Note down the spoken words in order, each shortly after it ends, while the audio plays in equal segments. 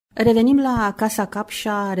Revenim la Casa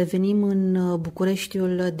Capșa, revenim în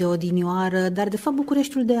Bucureștiul de odinioară, dar de fapt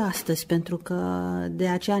Bucureștiul de astăzi, pentru că de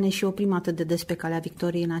aceea ne și oprim atât de des pe Calea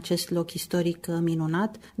Victoriei în acest loc istoric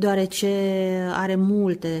minunat, deoarece are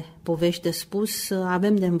multe povești de spus,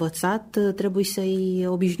 avem de învățat, trebuie să-i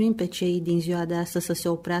obișnuim pe cei din ziua de astăzi să se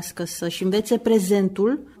oprească, să-și învețe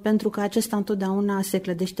prezentul, pentru că acesta întotdeauna se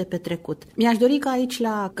clădește pe trecut. Mi-aș dori ca aici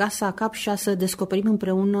la Casa Capșa să descoperim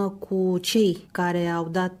împreună cu cei care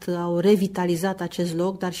au revitalizat acest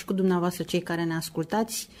loc, dar și cu dumneavoastră cei care ne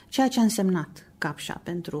ascultați, ceea ce a însemnat Capșa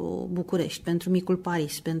pentru București, pentru micul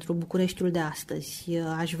Paris, pentru Bucureștiul de astăzi.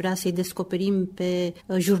 Aș vrea să-i descoperim pe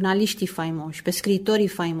jurnaliștii faimoși, pe scriitorii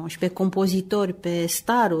faimoși, pe compozitori, pe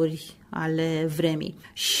staruri ale vremii.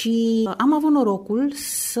 Și am avut norocul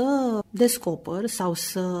să descoper sau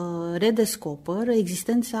să redescoper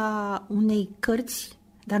existența unei cărți,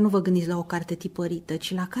 dar nu vă gândiți la o carte tipărită,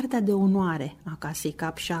 ci la Cartea de Onoare a Casei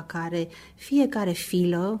Capșa, care fiecare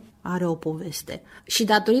filă are o poveste. Și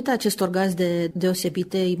datorită acestor gazde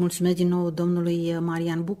deosebite, îi mulțumesc din nou domnului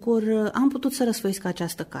Marian Bucur, am putut să răsfoiesc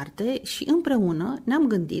această carte și împreună ne-am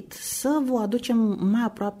gândit să vă aducem mai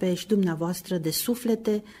aproape și dumneavoastră de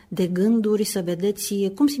suflete, de gânduri, să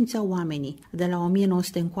vedeți cum simțeau oamenii de la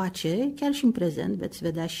 1900 încoace, chiar și în prezent, veți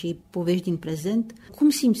vedea și povești din prezent, cum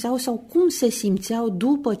simțeau sau cum se simțeau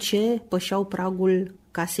după ce pășeau pragul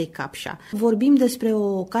Casei Capșa. Vorbim despre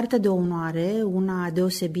o carte de onoare, una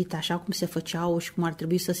deosebită, așa cum se făceau și cum ar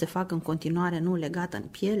trebui să se facă în continuare, nu legată în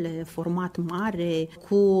piele, format mare,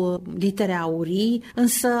 cu litere aurii,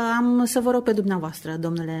 însă am să vă rog pe dumneavoastră,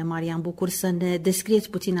 domnule Marian Bucur, să ne descrieți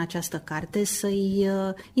puțin această carte, să-i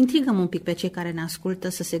intrigăm un pic pe cei care ne ascultă,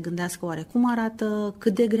 să se gândească oare cum arată,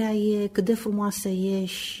 cât de grea e, cât de frumoasă e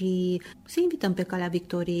și să invităm pe Calea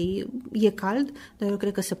Victoriei. E cald, dar eu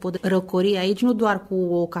cred că se pot răcori aici, nu doar cu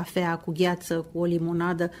o cafea, cu gheață, cu o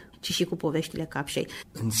limonadă, ci și cu poveștile Capșei.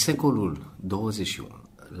 În secolul 21,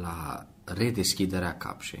 la redeschiderea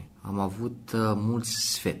Capșei, am avut mulți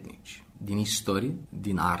sfetnici din istorie,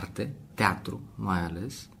 din arte, teatru mai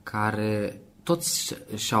ales, care toți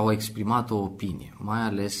și-au exprimat o opinie, mai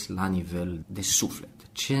ales la nivel de suflet.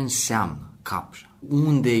 Ce înseamnă Capșa?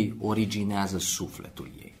 Unde originează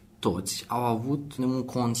sufletul ei? Toți au avut un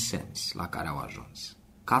consens la care au ajuns.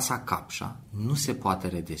 Casa Capșa nu se poate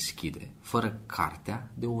redeschide fără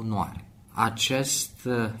Cartea de Onoare. Acest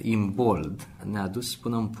imbold ne-a dus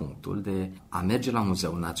până în punctul de a merge la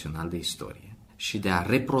Muzeul Național de Istorie și de a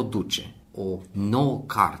reproduce o nouă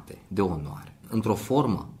carte de onoare într-o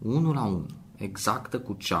formă 1:1, exactă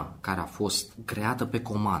cu cea care a fost creată pe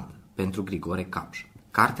comandă pentru Grigore Capșa.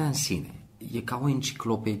 Cartea în sine e ca o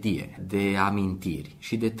enciclopedie de amintiri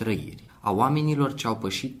și de trăiri a oamenilor ce au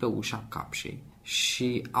pășit pe ușa Capșei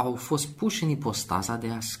și au fost puși în ipostaza de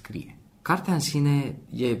a scrie. Cartea în sine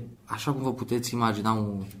e, așa cum vă puteți imagina,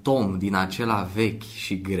 un tom din acela vechi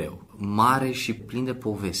și greu, mare și plin de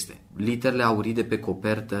poveste. Literele aurii de pe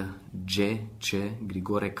copertă G.C.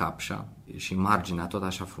 Grigore Capșa și marginea tot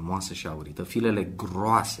așa frumoasă și aurită, filele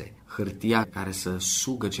groase, hârtia care să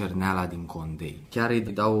sugă cerneala din condei. Chiar îi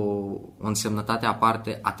dau o însemnătate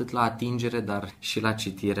aparte atât la atingere, dar și la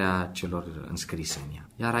citirea celor înscrise în ea.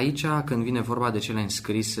 Iar aici, când vine vorba de cele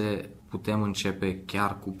înscrise, putem începe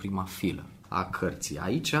chiar cu prima filă a cărții.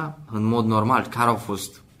 Aici, în mod normal, care au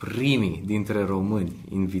fost primii dintre români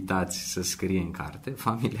invitați să scrie în carte,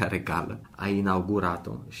 familia regală a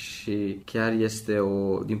inaugurat-o și chiar este,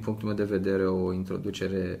 din punctul meu de vedere, o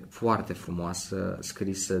introducere foarte frumoasă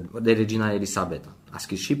scrisă de regina Elisabeta. A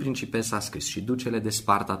scris și Principesa, a scris și Ducele de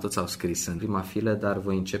Sparta, toți au scris în prima filă, dar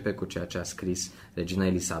voi începe cu ceea ce a scris regina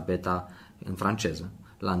Elisabeta în franceză,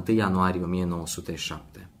 la 1 ianuarie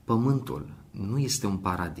 1907. Pământul nu este un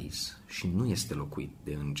paradis și nu este locuit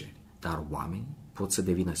de îngeri, dar oameni pot să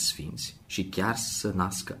devină sfinți și chiar să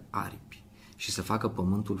nască aripi și să facă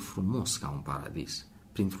pământul frumos ca un paradis,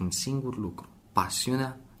 printr-un singur lucru,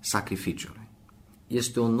 pasiunea sacrificiului.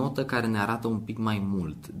 Este o notă care ne arată un pic mai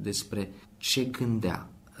mult despre ce gândea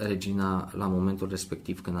regina la momentul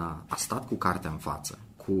respectiv când a stat cu cartea în față,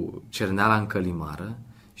 cu cerneala în călimară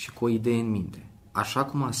și cu o idee în minte. Așa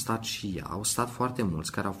cum a stat și ea, au stat foarte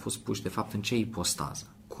mulți care au fost puși de fapt în ce ipostază.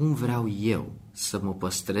 Cum vreau eu să mă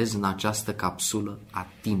păstrez în această capsulă a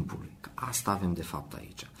timpului? Că asta avem de fapt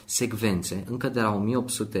aici. Secvențe încă de la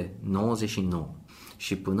 1899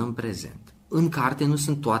 și până în prezent. În carte nu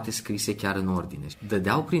sunt toate scrise chiar în ordine.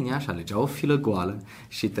 Dădeau prin ea și alegeau o filă goală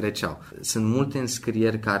și treceau. Sunt multe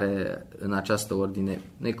înscrieri care în această ordine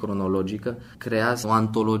necronologică creează o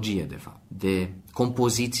antologie de fapt de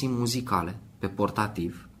compoziții muzicale pe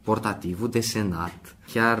portativ portativul desenat.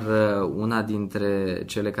 Chiar una dintre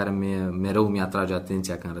cele care mereu mi-atrage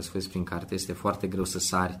atenția când răsfoiesc prin carte, este foarte greu să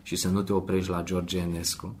sari și să nu te oprești la George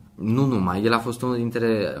Enescu. Nu numai, el a fost unul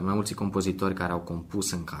dintre mai mulți compozitori care au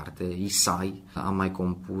compus în carte. Isai a mai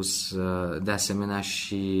compus, de asemenea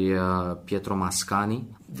și Pietro Mascani.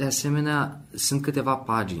 De asemenea, sunt câteva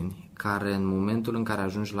pagini care în momentul în care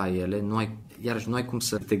ajungi la ele, nu ai cum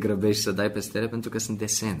să te grăbești să dai peste ele, pentru că sunt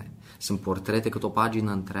desene, sunt portrete cât o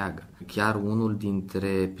pagină întreagă. Chiar unul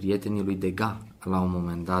dintre prietenii lui Degas, la un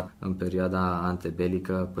moment dat, în perioada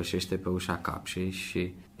antebelică, pășește pe ușa Capșei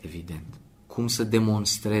și, evident, cum să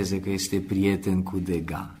demonstreze că este prieten cu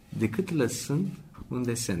Degas, decât lăsând un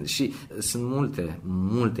desen. Și sunt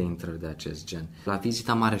multe intrări de acest gen. La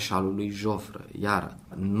vizita mareșalului Jofră, iar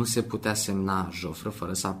nu se putea semna Jofră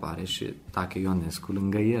fără să apare și Tache Ionescu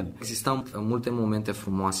lângă el. Existau multe momente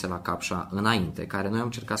frumoase la Capșa înainte, care noi am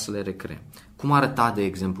încercat să le recreăm. Cum arăta, de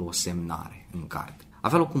exemplu, o semnare în carte?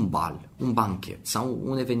 Avea loc un bal, un banchet sau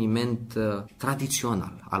un eveniment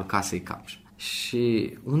tradițional al Casei Capșa.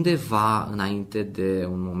 Și undeva înainte de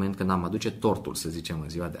un moment când am aduce tortul, să zicem, în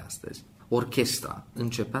ziua de astăzi, orchestra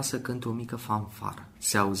începea să cânte o mică fanfară.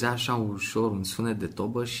 Se auzea așa ușor un sunet de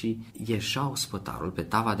tobă și ieșea ospătarul pe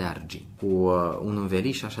tava de argint cu un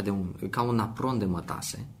înveliș așa ca un apron de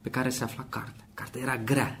mătase pe care se afla cartea. Cartea era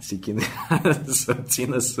grea, se chinuia să o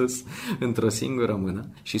țină sus într-o singură mână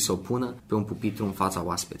și să o pună pe un pupitru în fața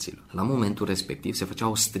oaspeților. La momentul respectiv se făcea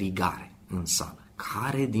o strigare în sală.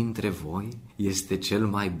 Care dintre voi este cel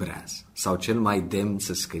mai breaz sau cel mai demn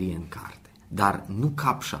să scrie în carte? Dar nu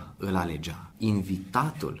Capșa îl alegea.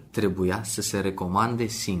 Invitatul trebuia să se recomande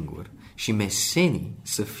singur și mesenii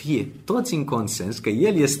să fie toți în consens că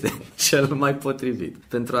el este cel mai potrivit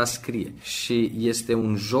pentru a scrie. Și este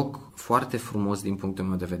un joc foarte frumos din punctul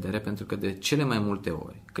meu de vedere, pentru că de cele mai multe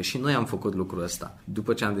ori, că și noi am făcut lucrul ăsta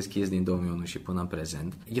după ce am deschis din 2001 și până în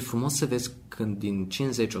prezent, e frumos să vezi când din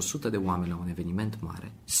 50-100 de oameni la un eveniment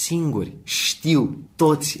mare, singuri știu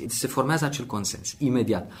toți, se formează acel consens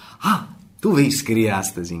imediat. Tu vei scrie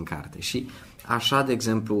astăzi în carte. Și așa, de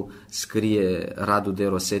exemplu, scrie Radu de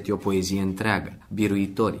Rosetti o poezie întreagă,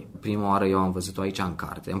 Biruitorii. Prima oară eu am văzut-o aici în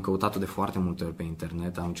carte, am căutat-o de foarte multe ori pe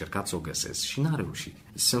internet, am încercat să o găsesc și n-am reușit.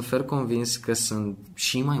 Sunt fer convins că sunt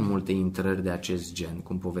și mai multe intrări de acest gen,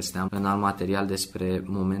 cum povesteam în alt material despre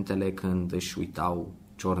momentele când își uitau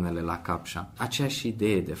ciornele la Capșa. Aceeași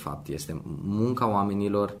idee, de fapt, este munca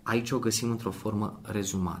oamenilor. Aici o găsim într-o formă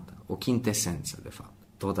rezumată, o chintesență, de fapt.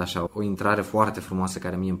 Tot așa, o intrare foarte frumoasă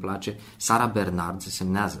care mie îmi place. Sara Bernard se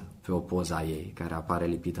semnează pe o poză a ei, care apare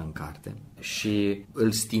lipită în carte, și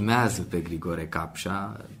îl stimează pe Grigore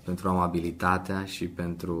Capșa pentru amabilitatea și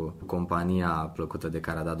pentru compania plăcută de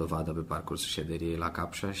care a dat dovadă pe parcursul șederiei la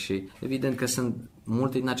Capșa. Și evident că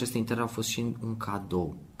multe din aceste intrări au fost și un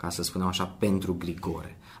cadou, ca să spunem așa, pentru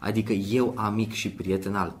Grigore. Adică eu, amic și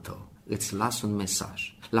prieten al tău, îți las un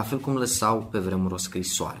mesaj. La fel cum lăsau pe vremuri o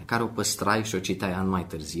scrisoare, care o păstrai și o citai ani mai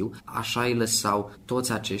târziu, așa îi lăsau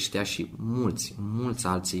toți aceștia și mulți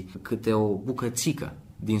alții câte o bucățică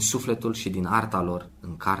din sufletul și din arta lor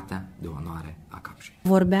în Cartea de Onoare a Capșei.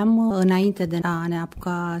 Vorbeam înainte de a ne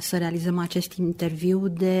apuca să realizăm acest interviu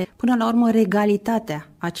de, până la urmă, regalitatea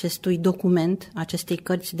acestui document, acestei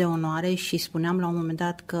cărți de onoare, și spuneam la un moment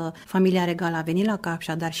dat că familia regală a venit la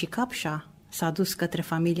Capșa, dar și Capșa s-a dus către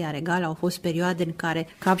familia regală. Au fost perioade în care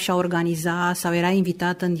Capșa organiza sau era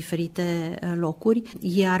invitată în diferite locuri,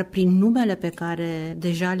 iar prin numele pe care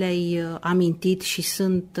deja le-ai amintit și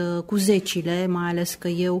sunt cu zecile, mai ales că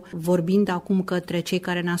eu, vorbind acum către cei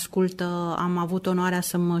care ne ascultă, am avut onoarea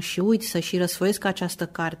să mă și uit, să și răsfoiesc această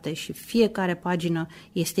carte și fiecare pagină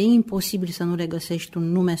este imposibil să nu regăsești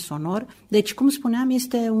un nume sonor. Deci, cum spuneam,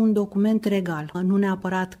 este un document regal. Nu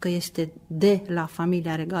neapărat că este de la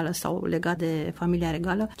familia regală sau legat de familia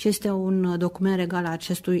regală, ci este un document regal a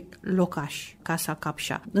acestui locaș, Casa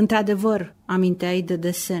Capșa. Într-adevăr, aminteai de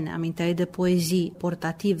desene, aminteai de poezii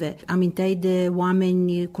portative, aminteai de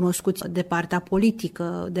oameni cunoscuți de partea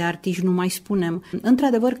politică, de artiști, nu mai spunem.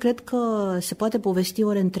 Într-adevăr, cred că se poate povesti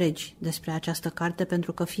ore întregi despre această carte,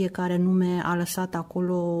 pentru că fiecare nume a lăsat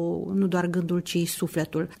acolo nu doar gândul, ci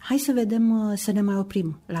sufletul. Hai să vedem, să ne mai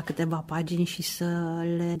oprim la câteva pagini și să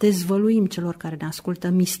le dezvăluim celor care ne ascultă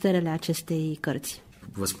misterele acestei cărți.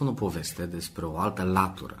 Vă spun o poveste despre o altă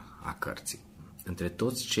latură a cărții. Între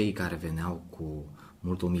toți cei care veneau cu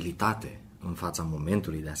multă umilitate în fața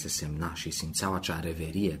momentului de a se semna și simțeau acea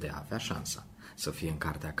reverie de a avea șansa să fie în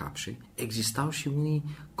Cartea Capșei, existau și unii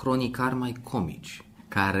cronicari mai comici,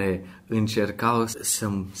 care încercau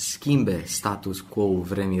să schimbe status quo-ul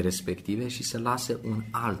vremii respective și să lase un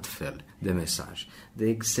alt fel de mesaj. De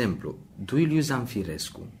exemplu, Duiliu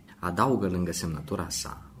Zanfirescu adaugă lângă semnătura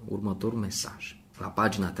sa următorul mesaj. La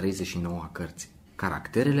pagina 39 a cărții.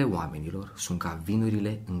 Caracterele oamenilor sunt ca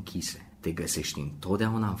vinurile închise. Te găsești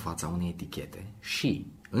întotdeauna în fața unei etichete și,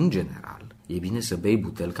 în general, e bine să bei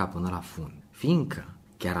butelca până la fund, fiindcă,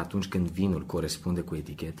 chiar atunci când vinul corespunde cu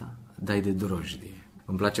eticheta, dai de drojdie.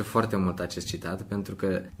 Îmi place foarte mult acest citat pentru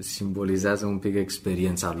că simbolizează un pic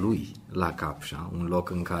experiența lui la Capșa, un loc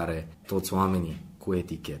în care toți oamenii cu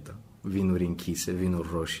etichetă, vinuri închise, vinuri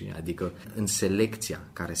roșii, adică în selecția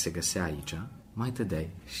care se găsea aici, mai te dai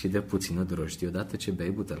și de puțină drojdie odată ce bei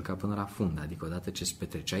butelca până la fund, adică odată ce îți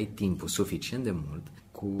petreceai timpul suficient de mult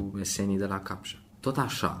cu mesenii de la Capșa. Tot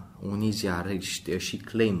așa, unii ziariști și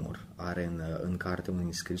Claymore are în carte un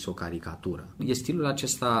înscris o caricatură. E stilul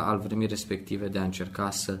acesta al vremii respective de a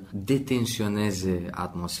încerca să detensioneze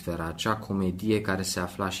atmosfera, acea comedie care se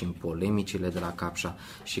afla și în polemicile de la Capșa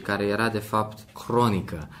și care era de fapt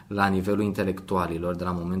cronică la nivelul intelectualilor de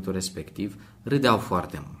la momentul respectiv. Râdeau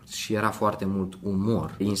foarte mult și era foarte mult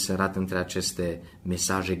umor inserat între aceste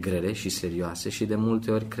mesaje grele și serioase și de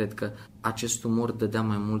multe ori cred că acest umor dădea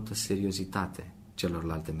mai multă seriozitate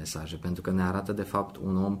celorlalte mesaje, pentru că ne arată de fapt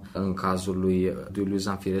un om, în cazul lui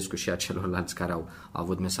Zanfirescu și a celorlalți care au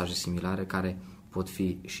avut mesaje similare, care pot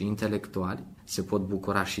fi și intelectuali, se pot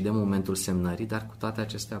bucura și de momentul semnării, dar cu toate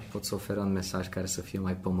acestea pot să oferă un mesaj care să fie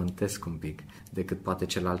mai pământesc un pic decât poate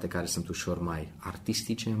celelalte care sunt ușor mai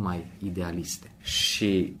artistice, mai idealiste.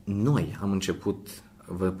 Și noi am început,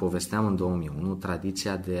 vă povesteam în 2001,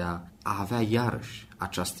 tradiția de a avea iarăși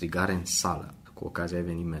acea strigare în sală cu ocazia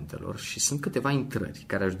evenimentelor și sunt câteva intrări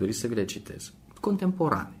care aș dori să vi le citez,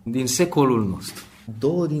 contemporane, din secolul nostru.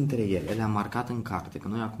 Două dintre ele le-am marcat în carte, că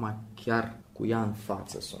noi acum chiar cu ea în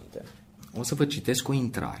față suntem. O să vă citesc o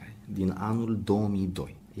intrare din anul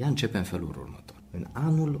 2002. Ea începe în felul următor. În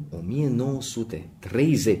anul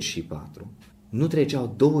 1934 nu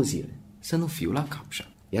treceau 2 zile să nu fiu la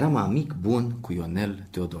Capșa. Eram amic bun cu Ionel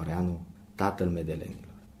Teodoreanu, tatăl medelenilor.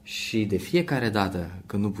 Și de fiecare dată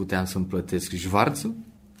când nu puteam să-mi plătesc jvarțul,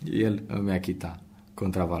 el îmi achita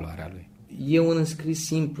contravaloarea lui. E un înscris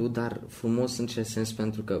simplu, dar frumos în ce sens,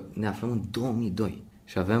 pentru că ne aflăm în 2002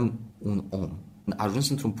 și avem un om ajuns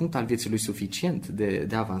într-un punct al vieții lui suficient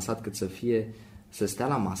de avansat cât să stea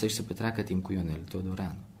la masă și să petreacă timp cu Ionel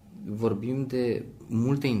Teodoreanu. Vorbim de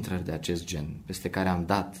multe intrări de acest gen, peste care am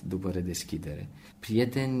dat după redeschidere.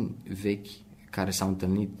 Prieteni vechi care s-au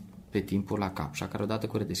întâlnit pe timpul la Capșa, care odată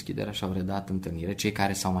cu redeschiderea și-au redat întâlnire, cei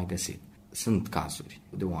care s-au mai găsit. Sunt cazuri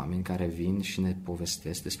de oameni care vin și ne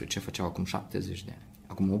povestesc despre ce făceau acum 70 de ani,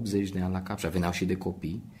 acum 80 de ani la Capșa, veneau și de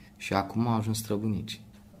copii și acum au ajuns străbunici.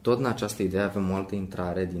 Tot în această idee avem o altă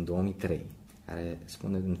intrare din 2003, care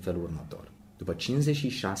spune în felul următor. După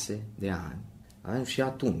 56 de ani, avem și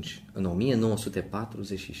atunci, în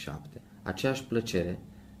 1947, aceeași plăcere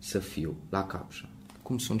să fiu la Capșa,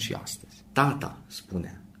 cum sunt și astăzi. Tata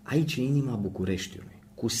spunea, aici e inima Bucureștiului,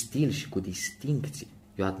 cu stil și cu distincție,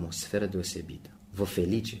 e o atmosferă deosebită. Vă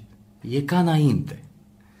felicit! E ca înainte!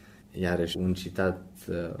 Iarăși un citat,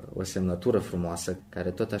 o semnătură frumoasă, care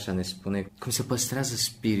tot așa ne spune cum se păstrează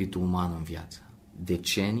spiritul uman în viață.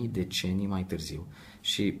 Decenii mai târziu.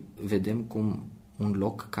 Și vedem cum un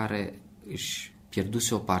loc care își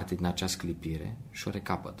pierduse o parte din acea sclipire și o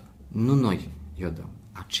recapătă. Nu noi i-o dăm,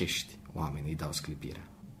 acești oameni îi dau sclipirea.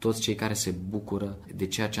 Toți cei care se bucură de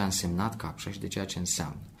ceea ce a însemnat Capșa și de ceea ce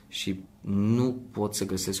înseamnă. Și nu pot să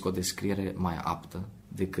găsesc o descriere mai aptă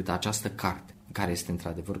decât această carte, care este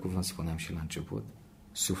într-adevăr, cum vă spuneam și la început,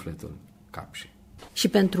 sufletul Capșei. Și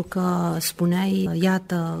pentru că spuneai,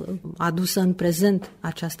 iată, adusă în prezent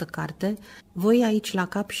această carte, voi aici la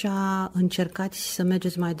Capșa încercați să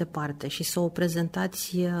mergeți mai departe și să o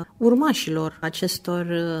prezentați urmașilor acestor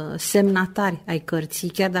semnatari ai cărții,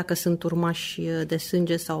 chiar dacă sunt urmași de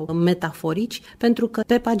sânge sau metaforici, pentru că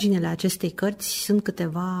pe paginile acestei cărți sunt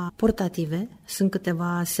câteva portative, sunt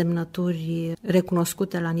câteva semnături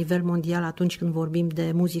recunoscute la nivel mondial atunci când vorbim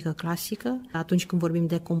de muzică clasică, atunci când vorbim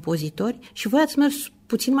de compozitori și voi ați mers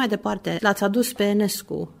puțin mai departe. L-ați adus pe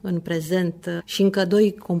Enescu în prezent și încă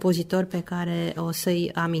 2 compozitori pe care o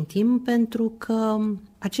să-i amintim, pentru că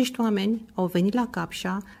acești oameni au venit la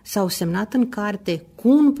Capșa, s-au semnat în carte cu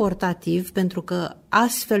un portativ, pentru că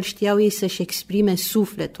astfel știau ei să-și exprime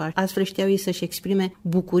sufletul, astfel știau ei să-și exprime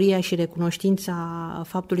bucuria și recunoștința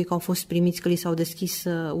faptului că au fost primiți, că li s-au deschis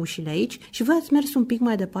ușile aici. Și voi ați mers un pic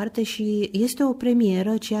mai departe și este o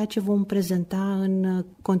premieră, ceea ce vom prezenta în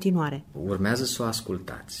continuare. Urmează să o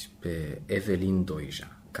ascultați pe Evelin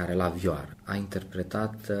Doija, care la vioară a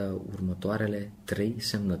interpretat următoarele 3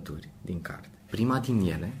 semnături din carte. Prima din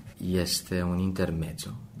ele este un intermezzo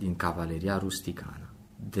din Cavaleria Rusticană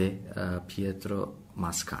de Pietro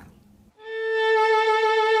Mascagni.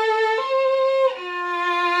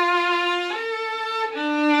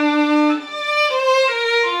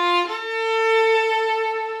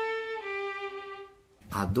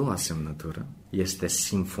 doua semnătură este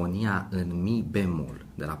Sinfonia în mi bemol,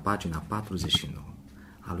 de la pagina 49,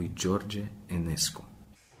 a lui George Enescu.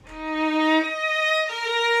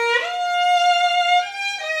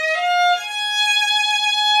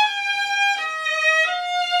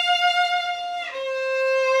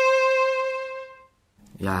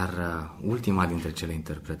 Iar ultima dintre cele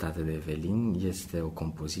interpretate de Evelin este o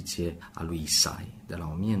compoziție a lui Isai, de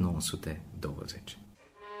la 1920.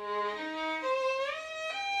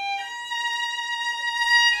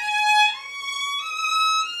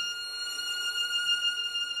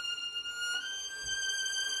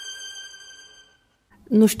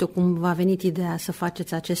 Nu știu cum v-a venit ideea să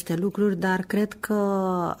faceți aceste lucruri, dar cred că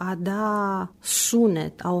a da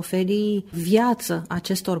sunet, a oferi viață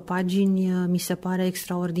acestor pagini mi se pare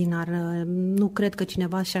extraordinar. Nu cred că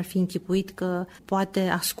cineva și-ar fi închipuit că poate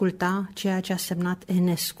asculta ceea ce a semnat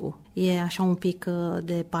Enescu. E așa un pic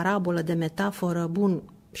de parabolă, de metaforă. Bun,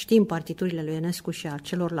 știm partiturile lui Enescu și a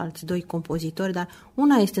celorlalți doi compozitori, dar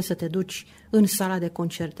una este să te duci în sala de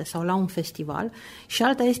concerte sau la un festival și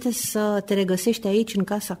alta este să te regăsești aici în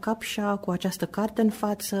Casa Capșa cu această carte în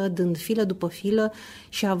față, dând filă după filă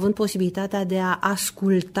și având posibilitatea de a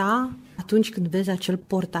asculta atunci când vezi acel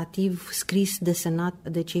portativ scris, desenat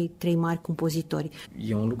de cei trei mari compozitori.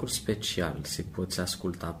 E un lucru special să poți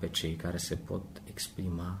asculta pe cei care se pot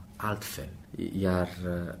exprima altfel. Iar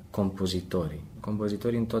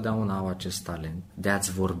compozitorii întotdeauna au acest talent de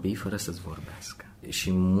a-ți vorbi fără să-ți vorbească.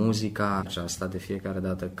 Și muzica aceasta, de fiecare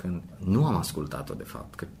dată când nu am ascultat-o de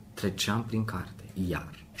fapt, că treceam prin carte,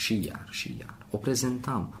 iar. O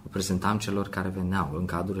prezentam celor care veneau în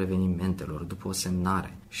cadrul evenimentelor, după o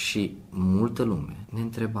semnare și multă lume ne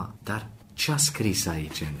întreba, dar ce a scris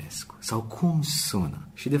aici Enescu? Sau cum sună?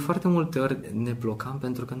 Și de foarte multe ori ne blocam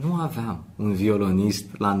pentru că nu aveam un violonist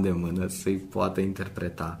la îndemână să-i poată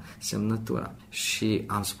interpreta semnătura. Și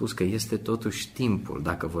am spus că este totuși timpul,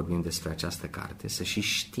 dacă vorbim despre această carte, să și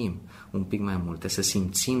știm un pic mai multe, să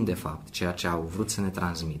simțim de fapt ceea ce au vrut să ne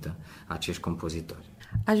transmită acești compozitori.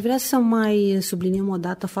 Aș vrea să mai subliniem o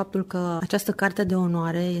dată faptul că această carte de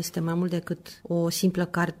onoare este mai mult decât o simplă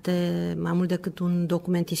carte, mai mult decât un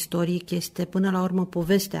document istoric, este până la urmă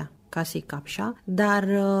povestea Casei Capșa, dar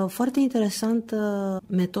foarte interesant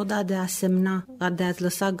metoda de a semna, de a-ți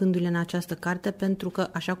lăsa gândurile în această carte, pentru că,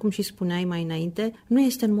 așa cum și spuneai mai înainte, nu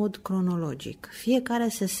este în mod cronologic. Fiecare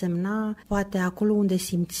se semna poate acolo unde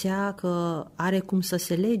simțea că are cum să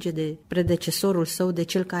se lege de predecesorul său, de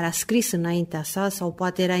cel care a scris înaintea sa, sau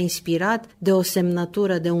poate era inspirat de o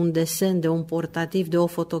semnătură, de un desen, de un portativ, de o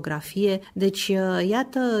fotografie. Deci,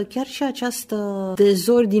 iată, chiar și această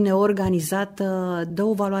dezordine organizată dă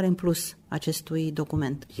o valoare în plus acestui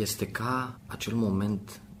document. Este ca acel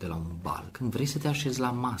moment de la un bal, când vrei să te așezi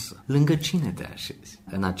la masă. Lângă cine te așezi?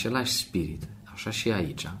 În același spirit, așa și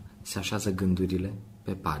aici, se așează gândurile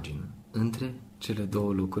pe pagină, între cele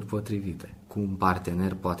două lucruri potrivite, cu un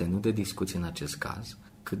partener poate nu de discuție în acest caz,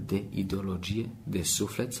 cât de ideologie, de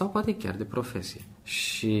suflet sau poate chiar de profesie.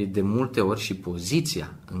 Și de multe ori și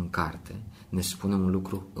poziția în carte ne spune un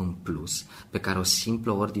lucru în plus, pe care o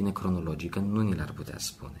simplă ordine cronologică nu ni l-ar putea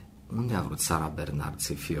spune. Unde a vrut Sara Bernard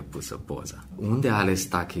să fie pusă poza? Unde a ales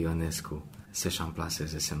Tache Ionescu să-și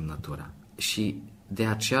amplaseze semnătura? Și de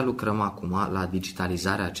aceea lucrăm acum la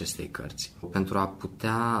digitalizarea acestei cărți, pentru a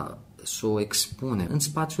putea să o expune în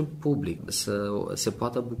spațiul public, să se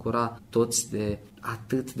poată bucura toți de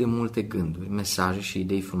atât de multe gânduri, mesaje și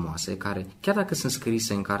idei frumoase, care, chiar dacă sunt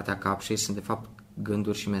scrise în Cartea Capșei, sunt de fapt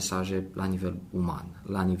gânduri și mesaje la nivel uman,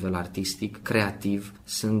 la nivel artistic, creativ,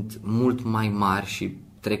 sunt mult mai mari și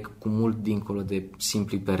trec cu mult dincolo de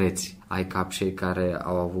simpli pereți ai Capșei care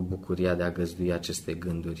au avut bucuria de a găzdui aceste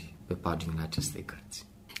gânduri pe paginile acestei cărți.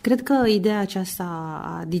 Cred că ideea aceasta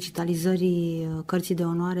a digitalizării cărții de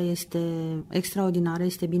onoare este extraordinară,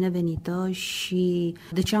 este binevenită și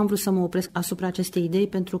de ce am vrut să mă opresc asupra acestei idei?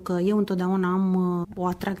 Pentru că eu întotdeauna am o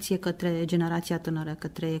atracție către generația tânără,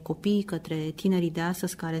 către copii, către tinerii de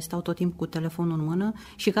astăzi care stau tot timpul cu telefonul în mână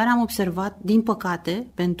și care am observat, din păcate,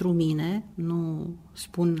 pentru mine, nu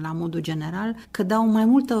spun la modul general, că dau mai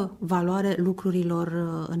multă valoare lucrurilor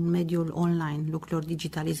în mediul online, lucrurilor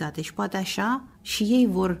digitalizate și poate așa și ei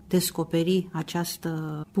vor descoperi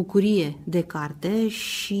această bucurie de carte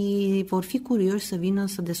și vor fi curioși să vină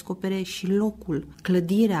să descopere și locul,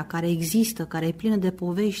 clădirea care există, care e plină de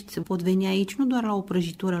povești. Pot veni aici nu doar la o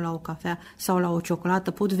prăjitură, la o cafea sau la o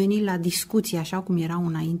ciocolată, pot veni la discuții, așa cum erau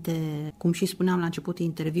înainte, cum și spuneam la începutul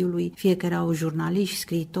interviului, fie că erau jurnaliști,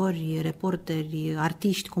 scriitori, reporteri,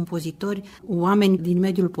 artiști, compozitori, oameni din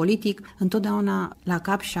mediul politic. Întotdeauna la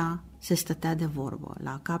Capșa se stătea de vorbă,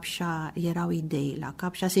 la Capșa erau idei, la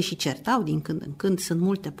Capșa se și certau din când în când, sunt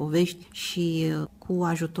multe povești și cu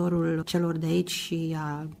ajutorul celor de aici și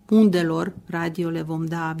a undelor radio le vom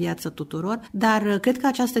da viață tuturor, dar cred că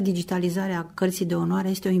această digitalizare a Cărții de Onoare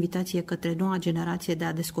este o invitație către noua generație de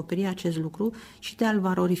a descoperi acest lucru și de a-l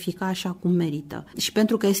valorifica așa cum merită. Și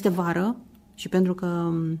pentru că este vară, și pentru că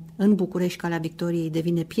în București Calea Victoriei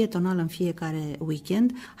devine pietonală în fiecare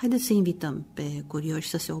weekend, haideți să invităm pe curioși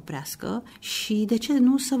să se oprească și de ce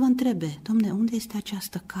nu să vă întrebe, domne, unde este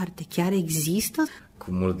această carte? Chiar există?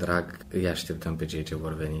 Cu mult drag îi așteptăm pe cei ce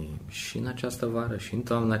vor veni și în această vară, și în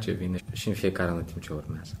toamna ce vine, și în fiecare an timp ce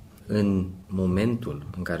urmează. În momentul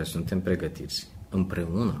în care suntem pregătiți,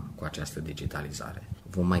 împreună cu această digitalizare,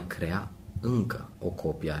 vom mai crea încă o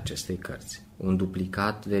copie a acestei cărți. Un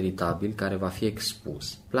duplicat veritabil care va fi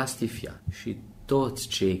expus, plastifiat și toți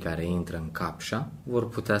cei care intră în Capșa vor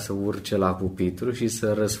putea să urce la pupitru și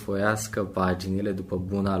să răsfoiască paginile după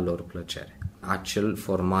buna lor plăcere. Acel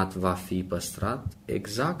format va fi păstrat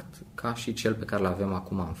exact ca și cel pe care îl avem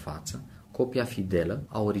acum în față, copia fidelă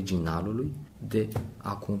a originalului de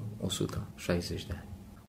acum 160 de ani.